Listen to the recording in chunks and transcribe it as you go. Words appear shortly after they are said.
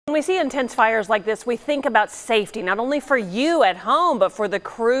When we see intense fires like this, we think about safety, not only for you at home, but for the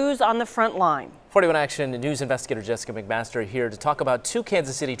crews on the front line. 41 Action News investigator Jessica McMaster here to talk about two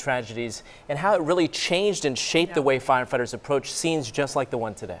Kansas City tragedies and how it really changed and shaped the way firefighters approach scenes just like the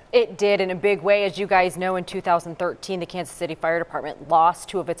one today. It did in a big way. As you guys know, in 2013, the Kansas City Fire Department lost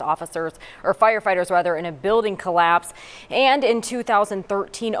two of its firefighters rather, in a building collapse. And in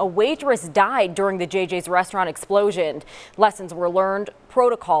 2013, a waitress died during the JJ's restaurant explosion. Lessons were learned,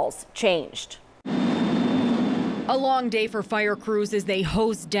 protocols changed. A long day for fire crews as they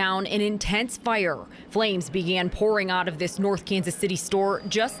hosed down an intense fire. Flames began pouring out of this North Kansas City store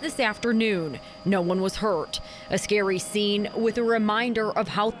just this afternoon. No one was hurt. A scary scene with a reminder of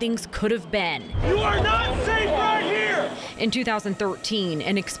how things could have been. You are not safe right here! In 2013,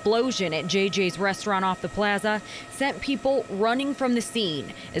 an explosion at JJ's restaurant off the plaza sent people running from the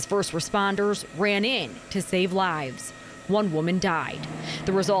scene as first responders ran in to save lives. One woman died,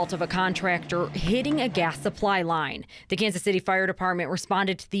 the result of a contractor hitting a gas supply line. The Kansas City Fire Department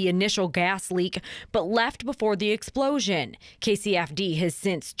responded to the initial gas leak, but left before the explosion. KCFD has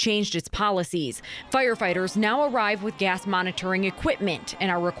since changed its policies. Firefighters now arrive with gas monitoring equipment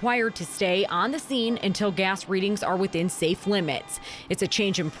and are required to stay on the scene until gas readings are within safe limits. It's a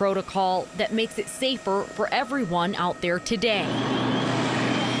change in protocol that makes it safer for everyone out there today.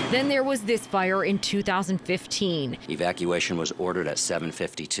 Then there was this fire in 2015. Evacuation was ordered at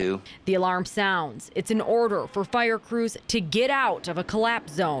 7:52. The alarm sounds. It's an order for fire crews to get out of a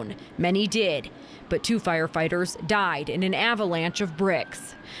collapse zone. Many did, but two firefighters died in an avalanche of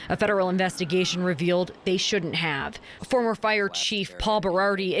bricks. A federal investigation revealed they shouldn't have. Former Fire Chief Paul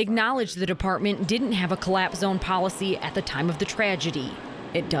Berardi acknowledged the department didn't have a collapse zone policy at the time of the tragedy.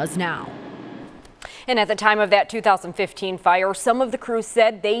 It does now. And at the time of that 2015 fire, some of the crews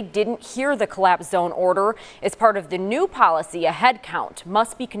said they didn't hear the collapse zone order. As part of the new policy, a head count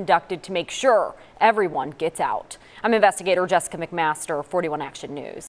must be conducted to make sure everyone gets out. I'm investigator Jessica McMaster, 41 Action News.